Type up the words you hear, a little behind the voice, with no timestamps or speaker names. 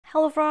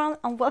Hello everyone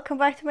and welcome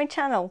back to my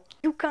channel.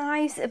 You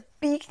guys,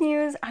 big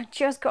news, I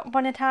just got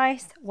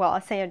monetized. Well, I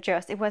say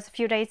it was a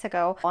few days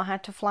ago. I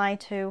had to fly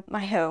to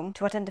my home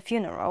to attend the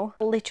funeral,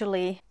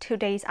 literally 2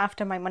 days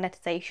after my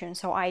monetization,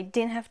 so I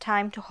didn't have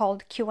time to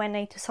hold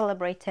Q&A to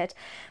celebrate it,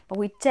 but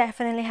we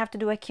definitely have to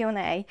do a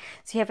Q&A.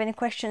 So if you have any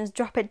questions,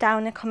 drop it down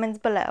in the comments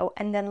below,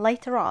 and then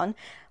later on,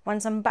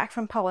 once I'm back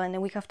from Poland in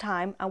a week of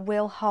time, I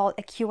will hold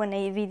a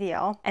Q&A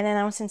video and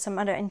announcing some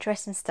other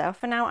interesting stuff.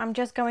 For now, I'm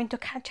just going to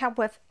catch up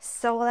with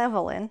Soul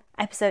Leveling,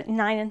 episode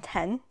 9 and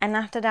 10. And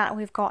after that,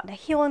 we've got the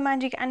Heal and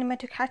Magic anime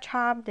to catch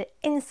up, the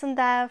Instant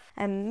Death,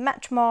 and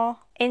much more.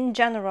 In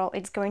general,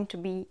 it's going to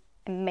be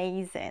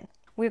amazing.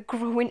 We're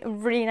growing a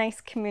really nice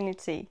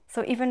community.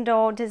 So even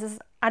though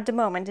at the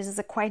moment, this is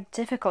a quite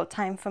difficult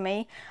time for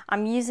me,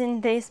 I'm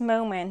using this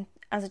moment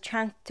as a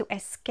chance to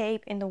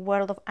escape in the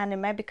world of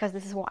anime, because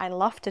this is what I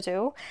love to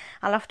do.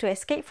 I love to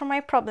escape from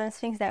my problems,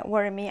 things that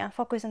worry me, and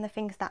focus on the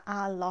things that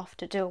I love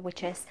to do,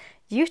 which is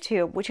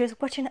YouTube, which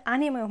is watching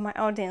anime with my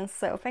audience.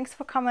 So thanks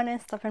for coming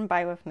and stopping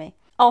by with me.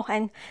 Oh,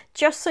 and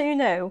just so you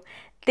know,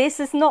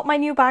 this is not my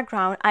new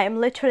background, I am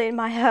literally in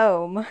my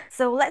home.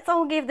 So let's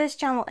all give this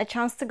channel a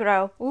chance to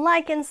grow,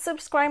 like and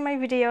subscribe my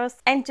videos,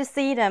 and to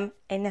see them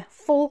in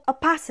full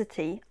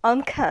opacity,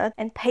 uncut,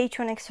 and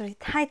Patreon extra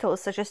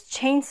titles such as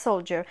Chain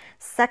Soldier,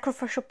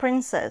 Sacrificial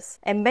Princess,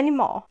 and many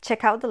more.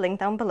 Check out the link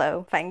down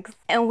below, thanks.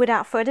 And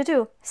without further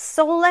ado,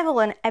 Soul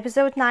Leveling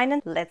episode 9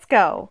 and let's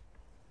go!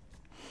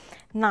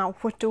 Now,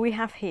 what do we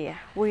have here?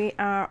 We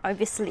are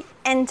obviously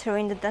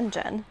entering the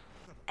dungeon.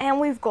 And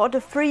we've got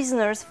the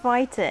prisoners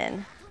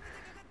fighting.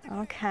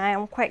 Okay,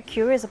 I'm quite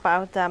curious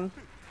about them.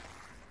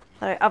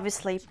 They're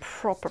obviously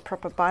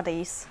proper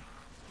bodies.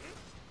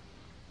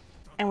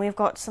 And we've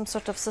got some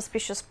sort of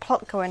suspicious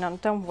plot going on,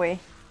 don't we?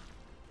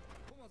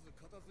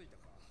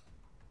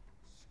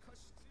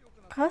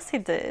 Of course he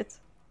did.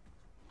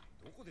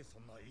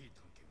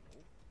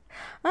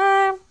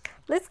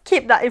 Let's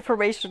keep that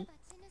information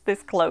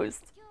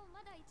disclosed.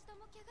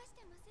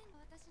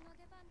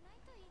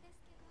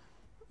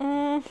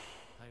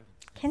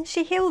 Can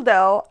she heal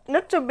though?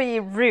 Not to be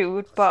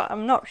rude, but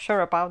I'm not sure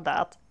about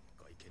that.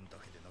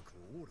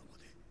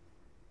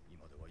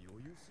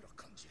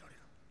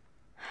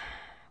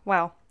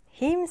 Well,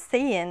 him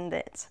seeing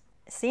it,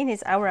 seeing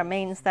his aura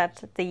means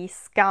that the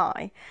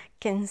sky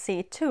can see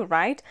it too,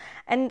 right?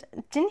 And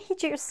didn't he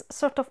just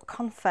sort of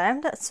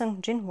confirm that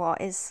Sung Jinwoo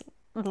is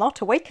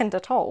not awakened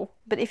at all?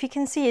 But if he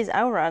can see his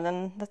aura,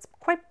 then that's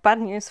quite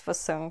bad news for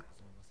Sung.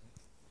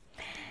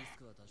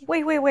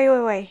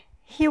 Wait.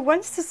 He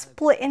wants to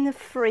split into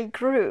 3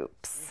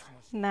 groups.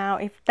 Now,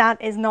 if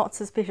that is not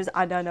suspicious,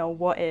 I don't know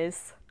what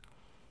is.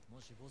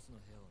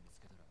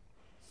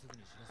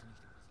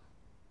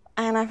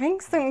 And I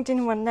think Sung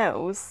Jinwoo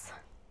knows.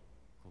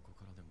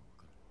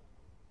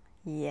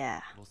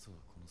 Yeah.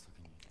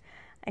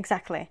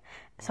 Exactly.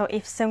 So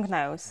if Sung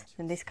knows,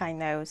 then this guy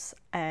knows,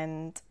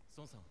 and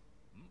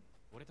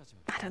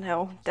I don't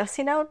know. Does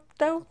he know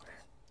though?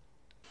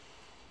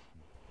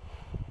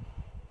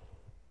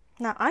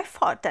 Now, I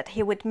thought that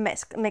he would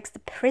mix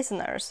the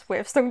prisoners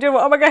with Sung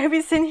Jinwoo. Oh my god, have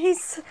you seen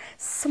his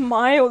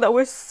smile? That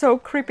was so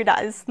creepy.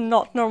 That is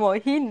not normal.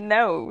 He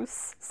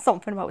knows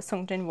something about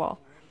Sung Jinwoo.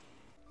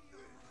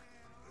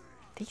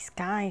 These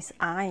guys'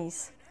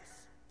 eyes,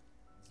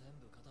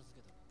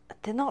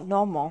 they're not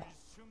normal.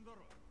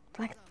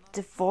 They're like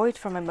devoid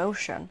from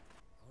emotion.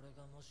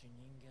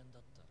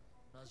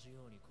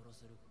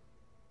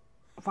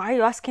 Why are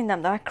you asking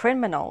them? They're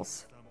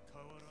criminals.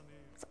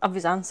 It's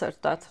obvious answer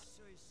to that.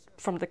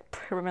 From the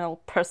criminal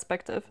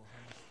perspective.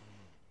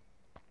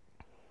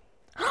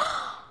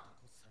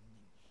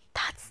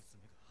 That's...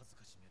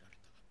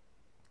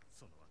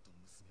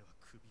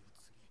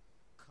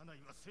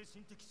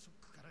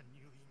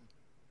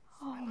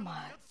 Oh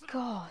my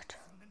god.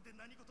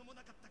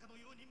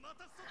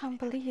 I can't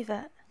believe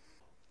it.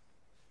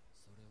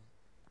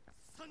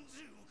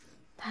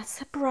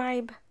 That's a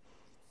bribe.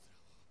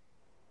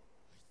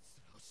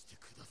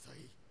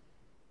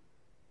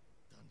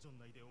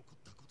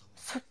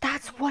 So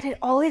that's what it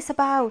all is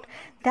about.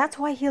 That's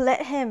why he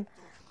let him.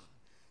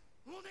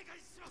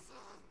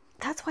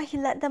 That's why he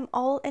let them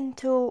all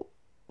into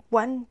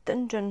one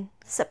dungeon,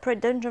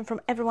 separate dungeon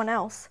from everyone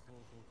else.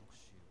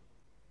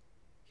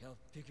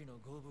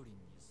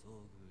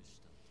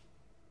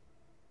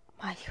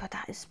 My god,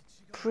 that is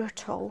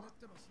brutal.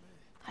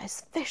 That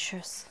is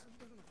vicious.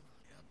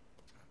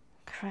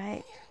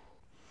 Great.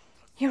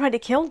 He already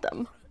killed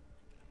them.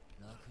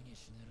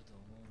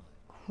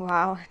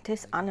 Wow,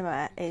 this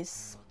anime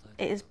is...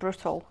 it is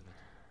brutal.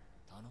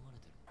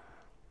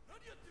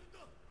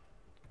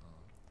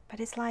 But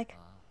it's like,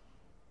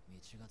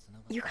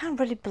 you can't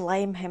really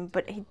blame him,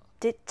 but he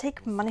did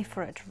take money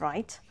for it,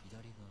 right?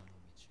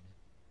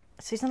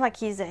 So it's not like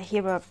he's a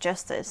hero of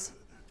justice.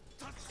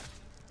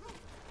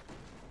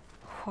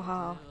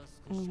 Wow,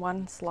 in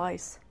one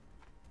slice.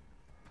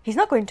 He's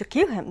not going to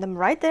kill them,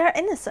 right? They're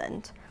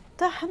innocent.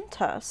 They're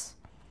hunters.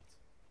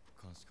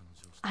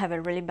 I have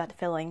a really bad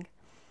feeling.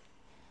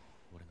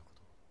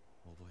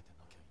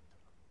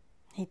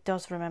 He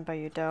does remember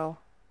you though.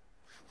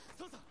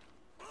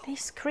 They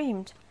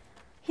screamed.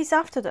 He's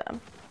after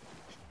them.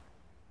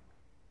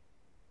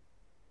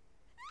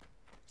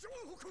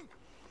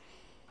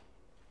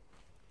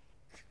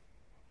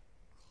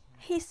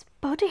 His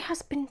body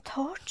has been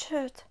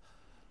tortured.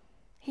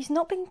 He's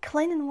not been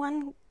clean in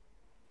one...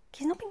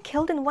 He's not been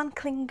killed in one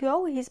clean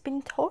go. He's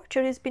been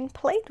tortured. He's been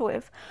played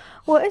with.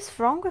 What is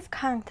wrong with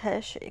Kang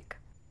Tae-shik?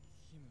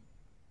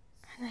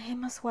 And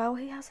him as well.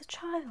 He has a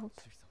child.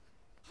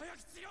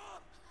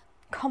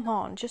 Come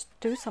on, just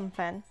do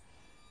something.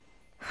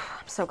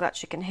 I'm so glad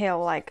she can heal.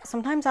 Like,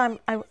 sometimes I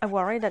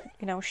worry that,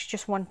 you know, she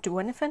just won't do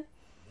anything.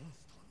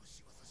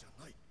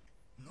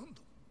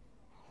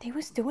 He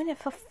was doing it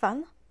for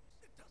fun.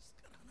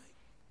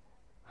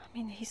 I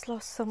mean, he's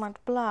lost so much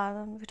blood.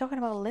 And we're talking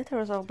about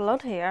liters of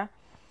blood here.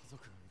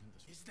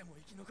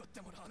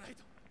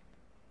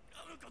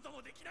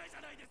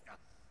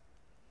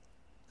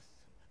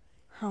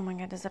 Oh my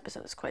god, this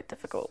episode is quite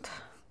difficult.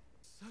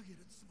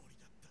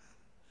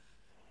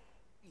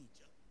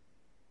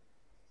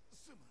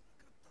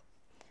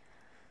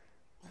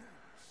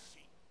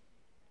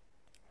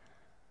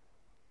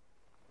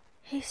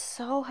 His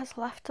soul has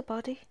left the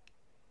body.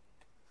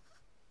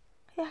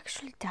 He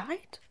actually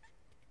died.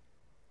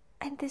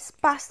 And this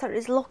bastard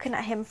is looking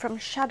at him from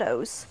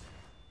shadows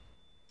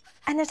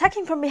and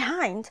attacking from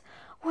behind.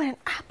 What an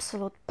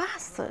absolute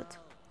bastard.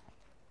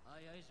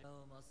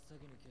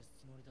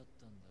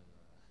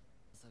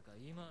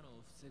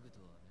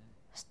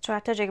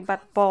 Strategic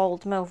but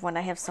bold move when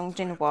I have Sung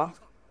Jinwoo.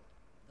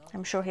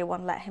 I'm sure he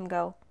won't let him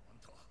go.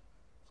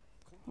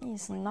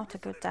 He's not a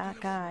good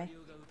guy.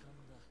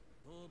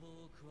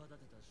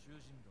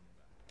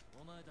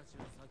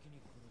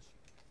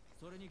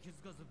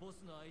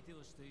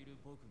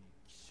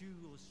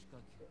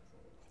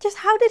 Just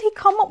how did he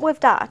come up with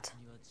that?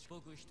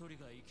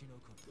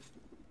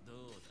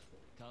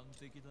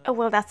 Oh,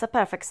 well, that's a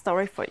perfect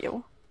story for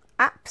you.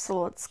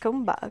 Absolute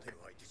scumbag.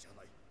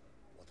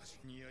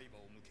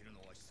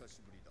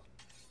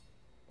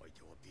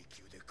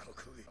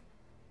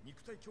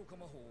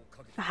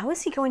 How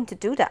is he going to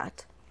do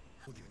that?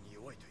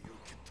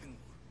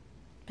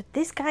 But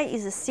this guy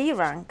is a C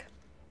rank.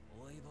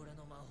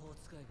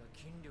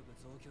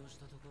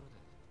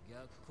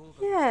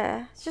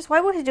 Yeah, it's just why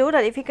would he do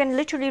that if he can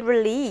literally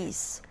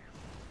release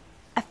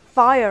a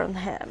fire on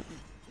him?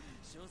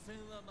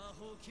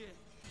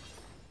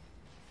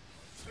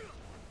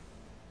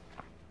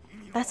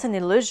 That's an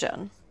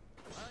illusion.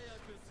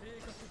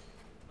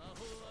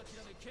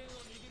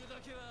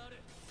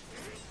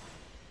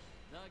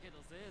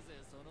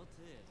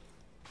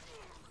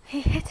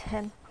 He hit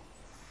him.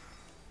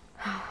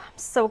 I'm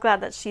so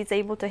glad that she's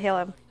able to heal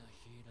him.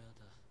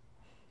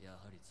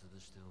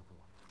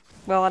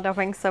 Well, I don't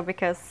think so,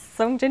 because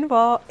Sung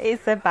Jinwoo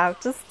is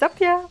about to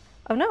stop you.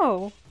 Oh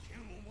no.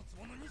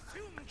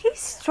 He's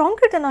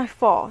stronger than I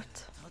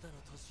thought.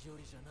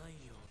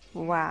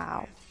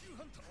 Wow.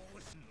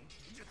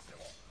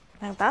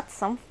 Now that's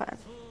something.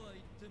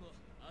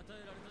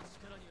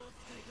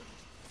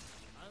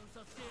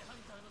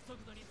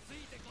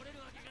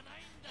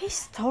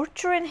 He's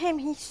torturing him,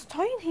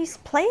 he's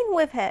playing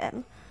with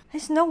him.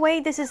 There's no way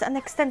this is an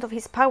extent of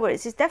his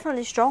powers. He's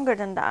definitely stronger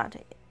than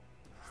that.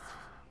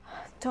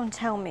 Don't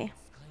tell me.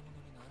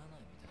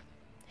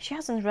 She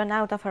hasn't run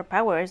out of her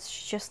powers.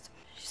 She's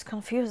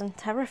confused and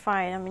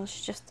terrified. I mean,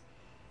 she's just...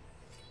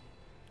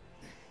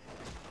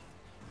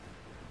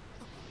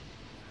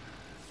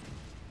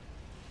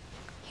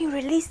 He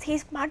released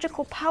his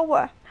magical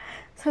power.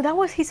 So that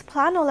was his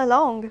plan all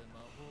along.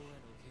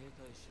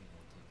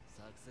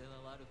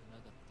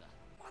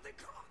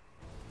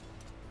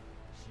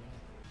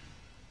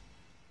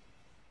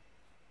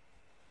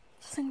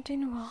 Sung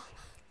Jinwoo.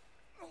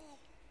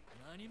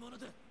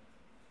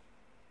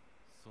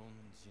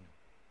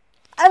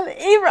 An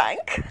E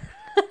rank.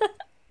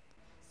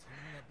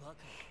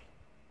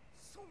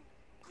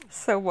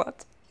 So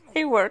what?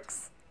 It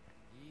works.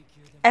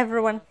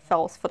 Everyone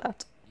falls for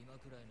that.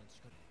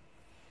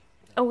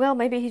 Oh well,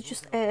 maybe he's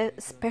just a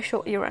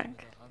special E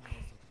rank.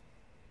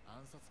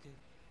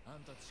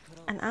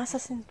 An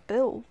assassin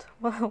build.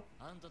 Wow.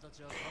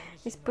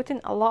 He's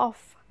putting a lot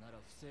of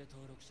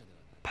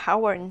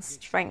power and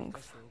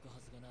strength.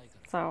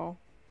 So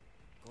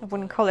I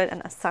wouldn't call it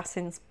an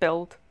assassin's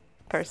build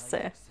per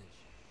se.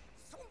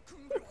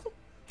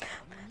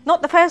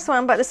 Not the first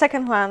one, but the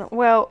second one.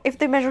 Well, if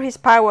they measure his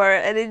power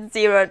and it's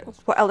zeroed,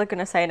 what are they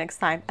gonna say next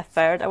time? A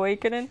third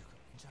awakening?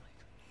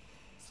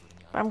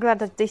 But I'm glad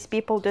that these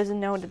people doesn't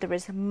know that there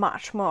is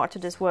much more to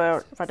this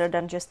world rather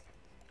than just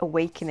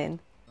awakening.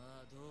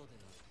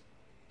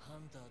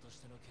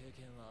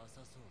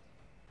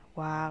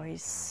 Wow,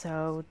 he's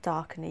so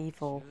dark and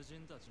evil.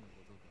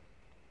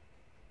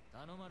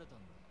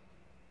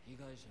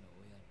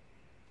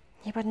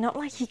 Yeah, but not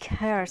like he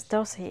cares,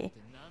 does he?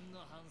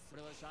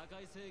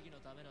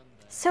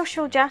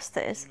 Social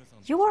justice?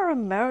 You are a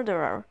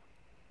murderer.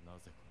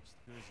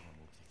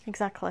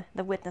 Exactly,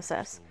 the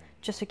witnesses.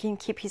 Just so he can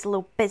keep his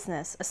little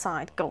business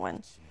aside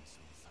going.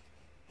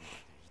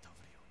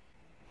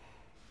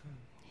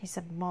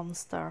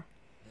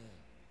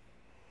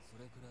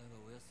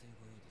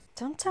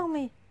 Don't tell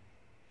me.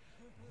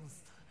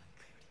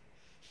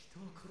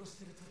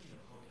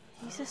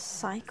 He's a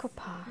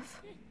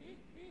psychopath.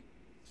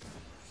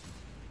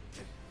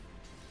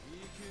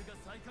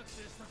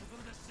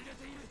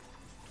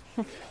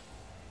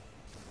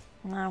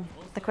 Now,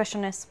 the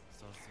question is,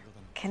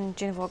 can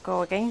Jinwoo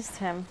go against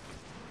him?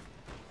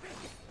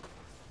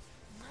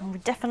 And we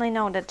definitely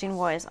know that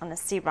Jinwoo is on a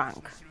C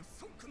rank.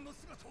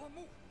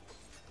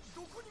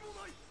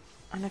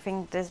 And I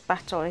think this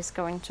battle is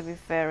going to be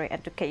very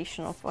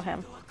educational for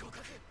him.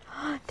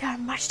 They are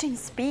matched in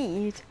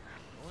speed.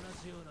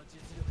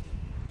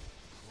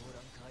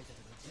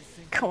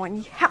 Come on,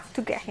 you have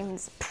to get him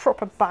this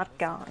proper bad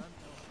guy.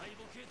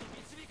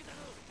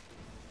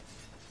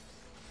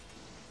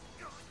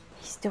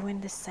 He's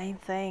doing the same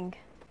thing.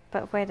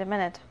 But wait a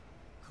minute.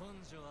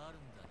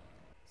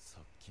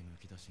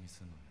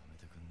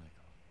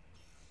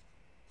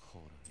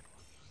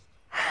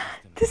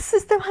 This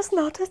system has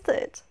noticed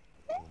it.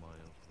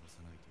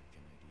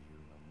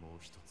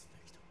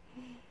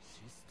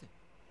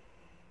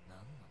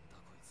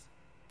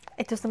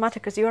 It doesn't matter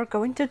because you are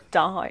going to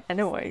die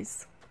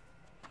anyways.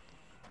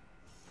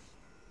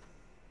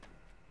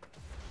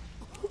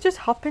 You just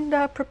hop in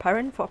there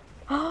preparing for...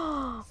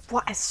 Oh,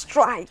 what a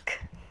strike!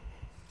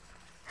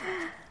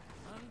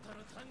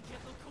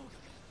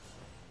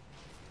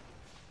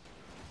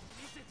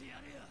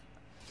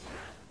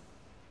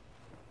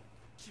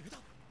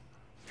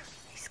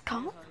 He's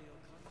gone?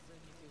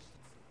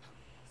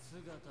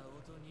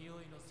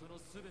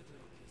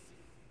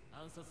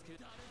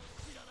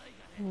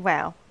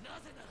 Well.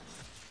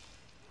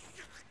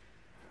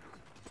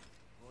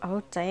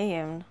 Oh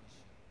damn.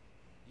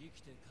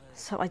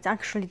 So it's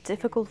actually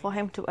difficult for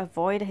him to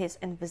avoid his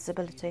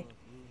invisibility.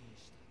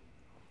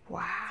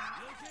 Wow.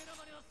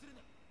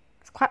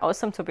 It's quite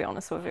awesome, to be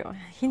honest with you.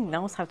 He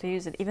knows how to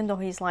use it, even though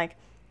he's like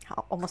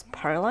almost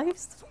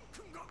paralyzed.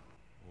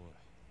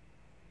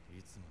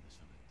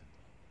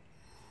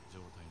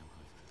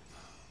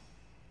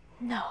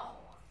 No.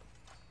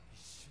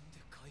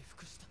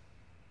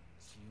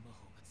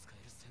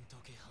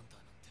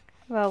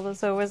 Well,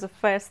 there's always a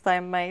first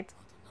time, mate.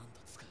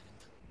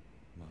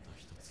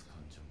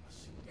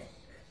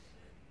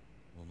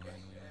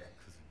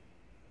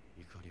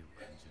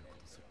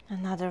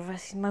 Another of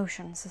his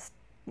emotions is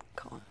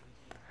gone.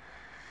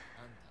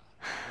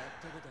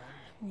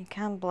 You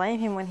can't blame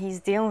him when he's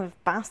dealing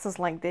with bastards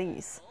like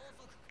these.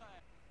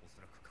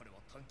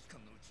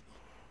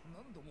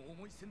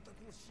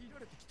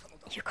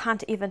 You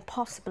can't even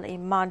possibly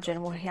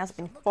imagine what he has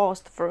been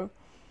forced through.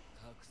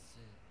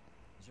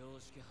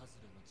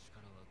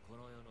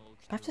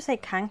 I have to say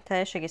Kang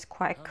Tae-shik is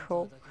quite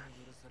cool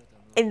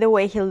in the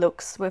way he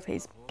looks with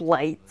his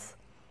blades.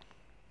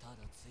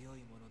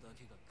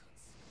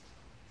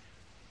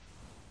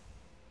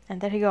 And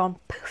there you go,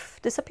 and poof,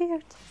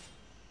 disappeared.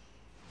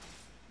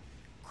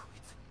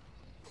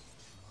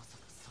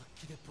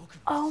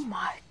 Oh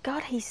my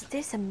god, he's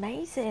this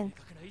amazing.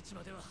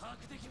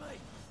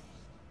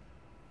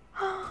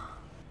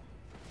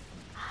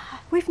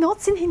 We've not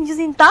seen him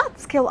using that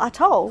skill at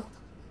all.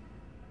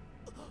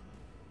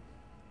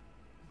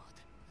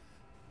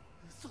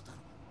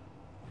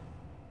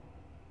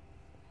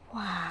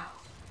 Wow.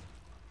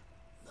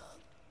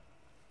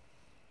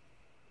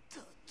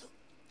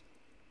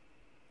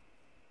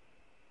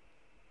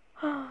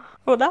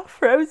 Well, that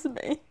froze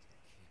me.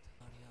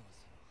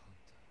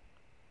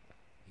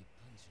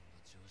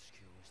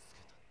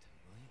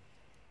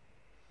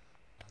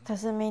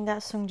 Does it mean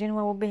that Sung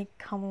Jinwoo will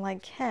become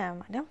like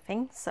him? I don't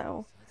think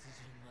so.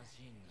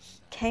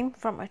 He came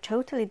from a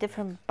totally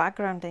different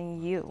background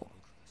than you.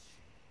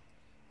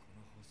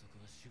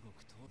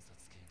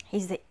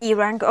 He's the E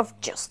rank of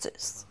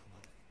justice.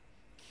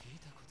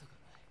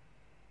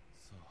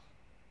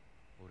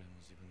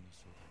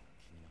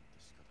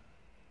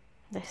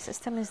 The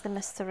system is the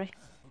mystery.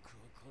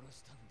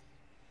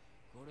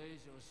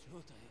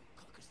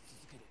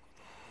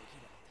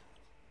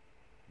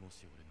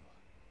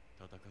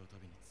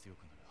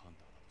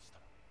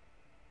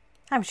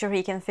 I'm sure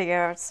he can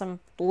figure out some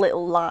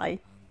little lie.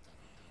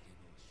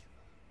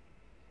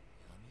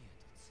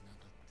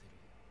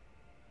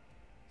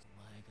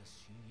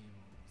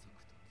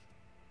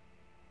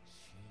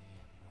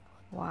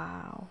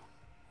 Wow.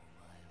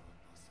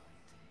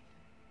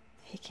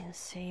 He can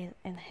see it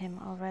in him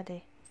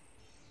already.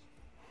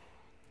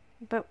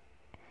 But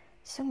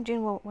Sung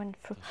Jinwoo went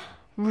through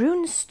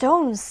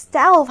Runestone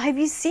stealth. Have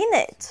you seen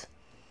it?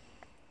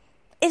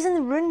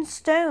 Isn't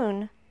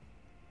Runestone?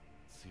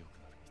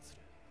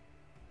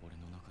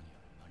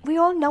 We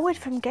all know it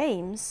from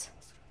games.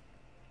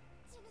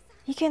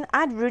 You can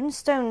add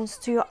runestones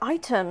to your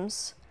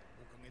items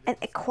and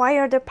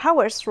acquire their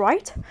powers,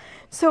 right?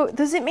 So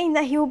does it mean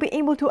that he will be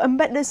able to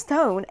embed the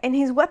stone in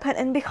his weapon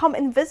and become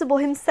invisible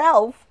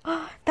himself?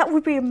 That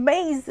would be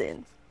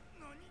amazing.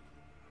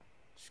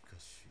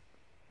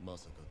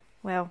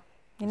 Well,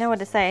 you know what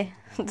they say,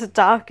 the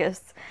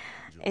darkest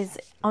is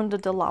under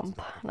the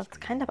lamp. That's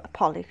kind of a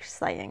Polish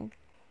saying.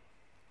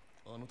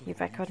 You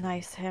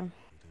recognize him.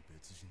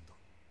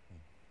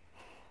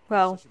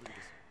 Well,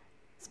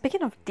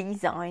 speaking of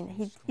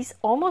design, he's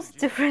almost a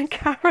different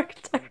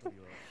character.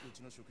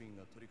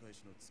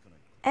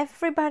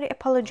 Everybody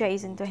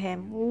apologizing to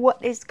him.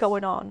 What is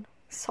going on?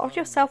 Sort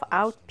yourself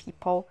out,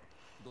 people.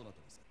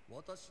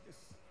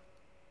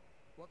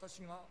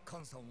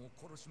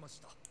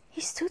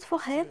 He stood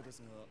for him?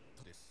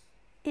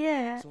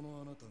 Yeah.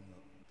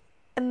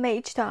 A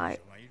mage died.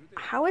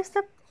 How is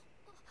that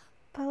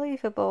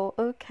believable?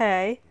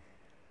 Okay.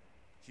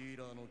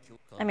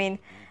 I mean,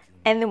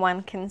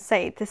 anyone can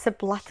say this is a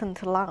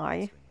blatant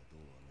lie.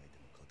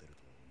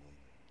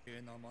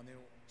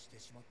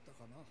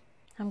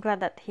 I'm glad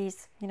that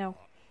he's, you know,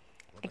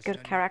 a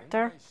good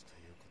character.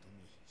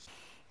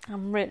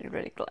 I'm really,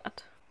 really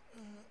glad.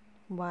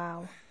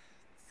 Wow.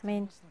 I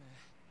mean,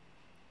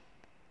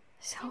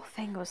 this whole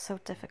thing was so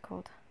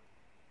difficult.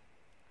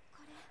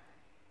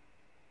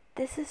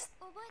 This is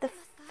the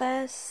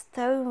first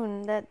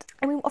stone that...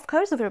 I mean, of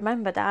course I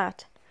remember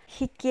that.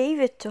 He gave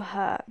it to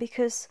her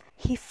because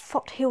he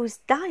thought he was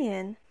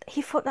dying.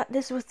 He thought that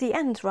this was the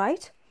end,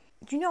 right?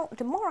 You know,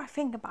 the more I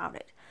think about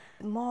it,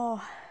 the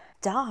more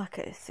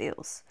darker it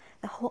feels.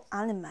 The whole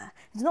anime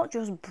is not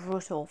just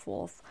brutal,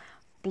 full of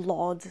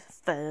blood,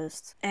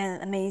 thirst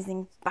and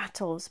amazing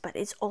battles, but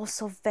it's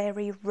also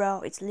very raw.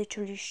 It's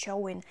literally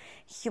showing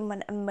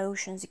human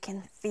emotions. You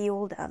can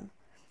feel them.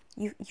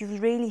 You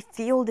really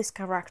feel these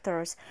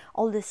characters,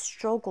 all the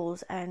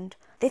struggles and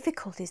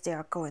difficulties they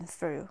are going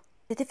through.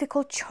 The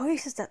difficult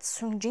choices that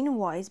Sung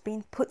Jinwoo is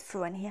being put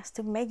through, and he has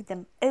to make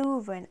them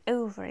over and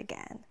over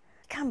again.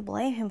 You can't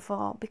blame him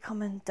for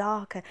becoming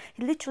darker.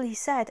 He literally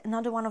said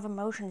another one of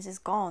emotions is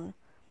gone.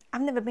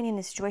 I've never been in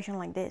a situation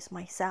like this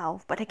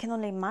myself, but I can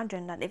only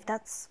imagine that if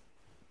that's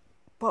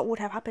what would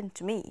have happened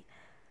to me,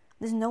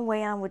 there's no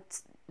way I would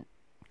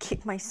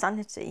keep my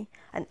sanity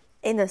and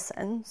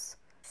innocence.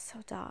 So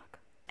dark.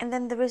 And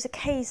then there is a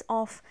case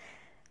of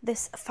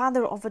this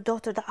father of a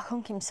daughter that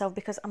hung himself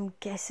because I'm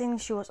guessing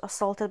she was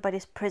assaulted by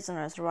these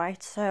prisoners,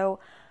 right? So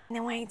in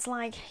a way, it's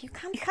like you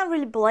can't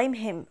really blame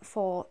him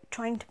for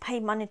trying to pay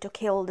money to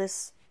kill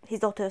his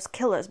daughter's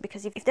killers,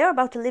 because if they're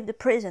about to leave the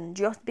prison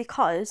just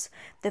because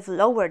they've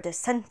lowered the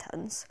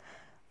sentence,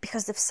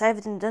 because they've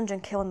served in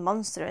dungeon killing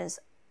monsters,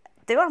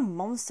 they are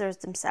monsters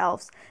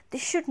themselves. They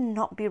should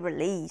not be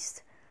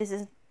released. This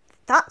is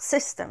that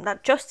system,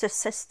 that justice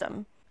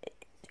system.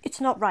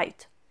 It's not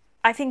right.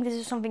 I think this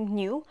is something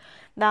new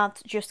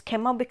that just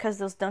came up because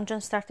those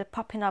dungeons started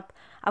popping up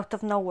out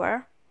of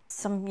nowhere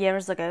some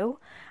years ago,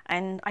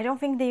 and I don't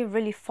think they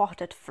really thought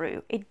it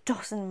through. It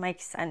doesn't make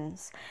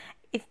sense.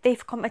 If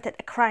they've committed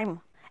a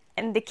crime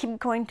and they keep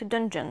going to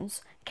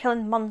dungeons,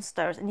 killing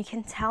monsters, and you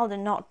can tell they're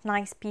not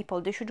nice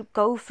people, they should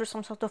go through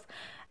some sort of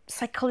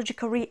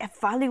psychological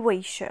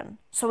re-evaluation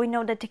so we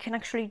know that they can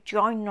actually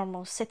join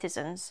normal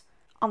citizens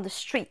on the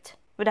street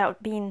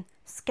without being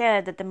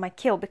scared that they might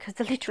kill, because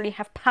they literally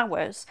have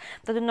powers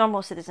that the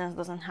normal citizens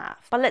doesn't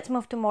have. But let's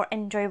move to a more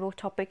enjoyable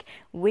topic,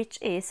 which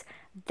is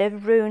the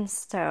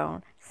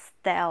runestone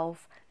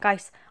stealth.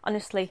 Guys,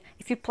 honestly,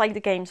 if you play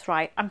the games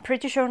right, I'm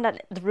pretty sure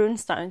that the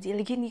runestones,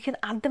 you can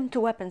add them to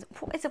weapons.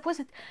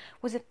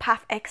 Was it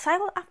Path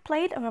Exile I've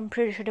played? I'm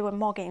pretty sure there were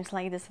more games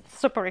like this. It's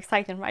super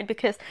exciting, right?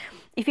 Because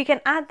if you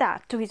can add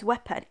that to his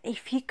weapon,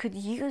 if he could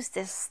use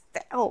this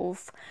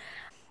stealth,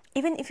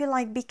 even if you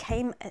like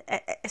became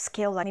a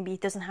skill, like maybe he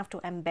doesn't have to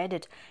embed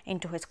it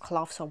into his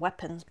cloths or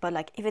weapons, but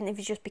like even if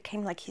it just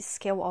became like his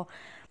skill,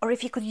 or if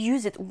he could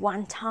use it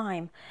one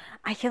time,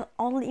 I can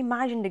only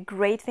imagine the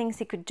great things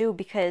he could do.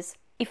 Because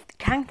if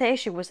Kang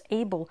Taeshi was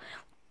able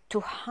to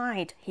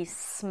hide his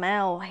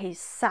smell, his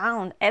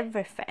sound,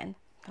 everything,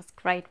 that's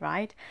great,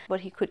 right?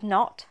 What he could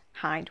not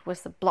hide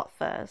was the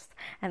bloodthirst,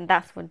 and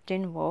that's what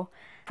Jinwoo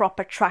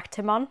proper tracked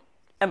him on.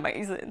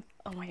 Amazing.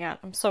 Oh my god,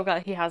 I'm so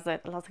glad he has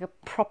it. That's like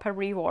a proper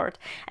reward.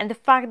 And the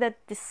fact that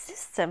the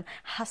system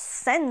has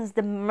sensed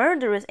the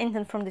murderous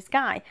intent from this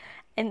guy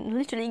and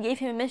literally gave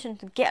him a mission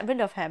to get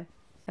rid of him.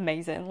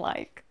 Amazing,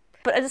 like.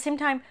 But at the same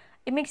time,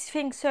 it makes you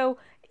think, so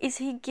is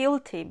he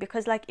guilty?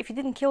 Because like, if he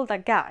didn't kill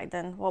that guy,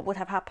 then what would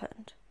have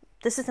happened?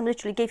 The system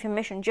literally gave him a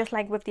mission, just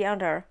like with the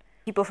other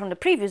people from the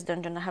previous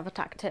dungeon that have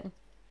attacked him.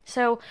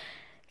 So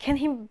can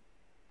he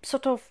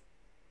sort of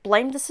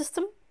blame the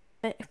system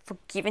for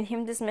giving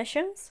him these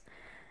missions?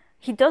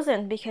 He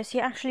doesn't, because he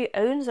actually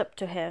owns up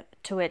to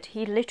it.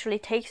 He literally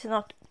takes it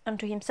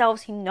onto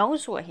himself. He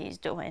knows what he's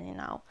doing, you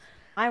know.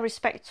 I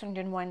respect Sung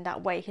Jinwoo in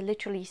that way. He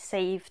literally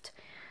saved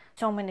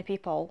so many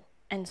people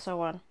and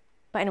so on.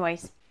 But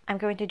anyways, I'm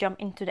going to jump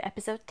into the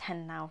episode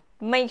 10 now.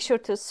 Make sure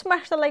to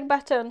smash the like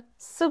button,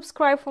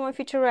 subscribe for my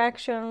future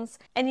reactions,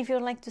 and if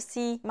you'd like to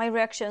see my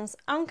reactions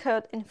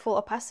uncut in full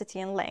opacity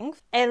and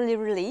length, early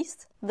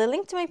released, the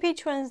link to my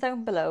Patreon is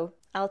down below.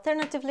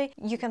 Alternatively,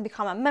 you can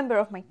become a member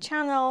of my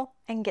channel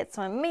and get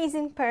some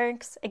amazing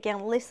perks. Again,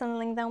 listen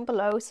link down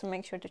below, so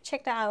make sure to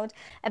check that out.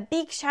 A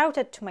big shout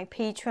out to my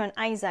Patreon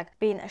Isaac,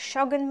 being a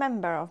Shogun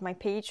member of my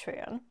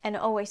Patreon and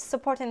always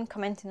supporting and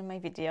commenting on my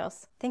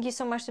videos. Thank you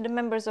so much to the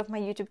members of my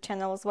YouTube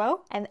channel as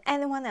well, and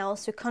anyone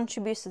else who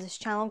contributes to this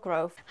channel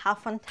growth. Have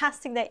a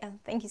fantastic day,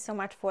 and thank you so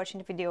much for watching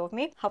the video with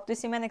me. Hope to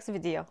see you in my next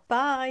video.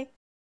 Bye!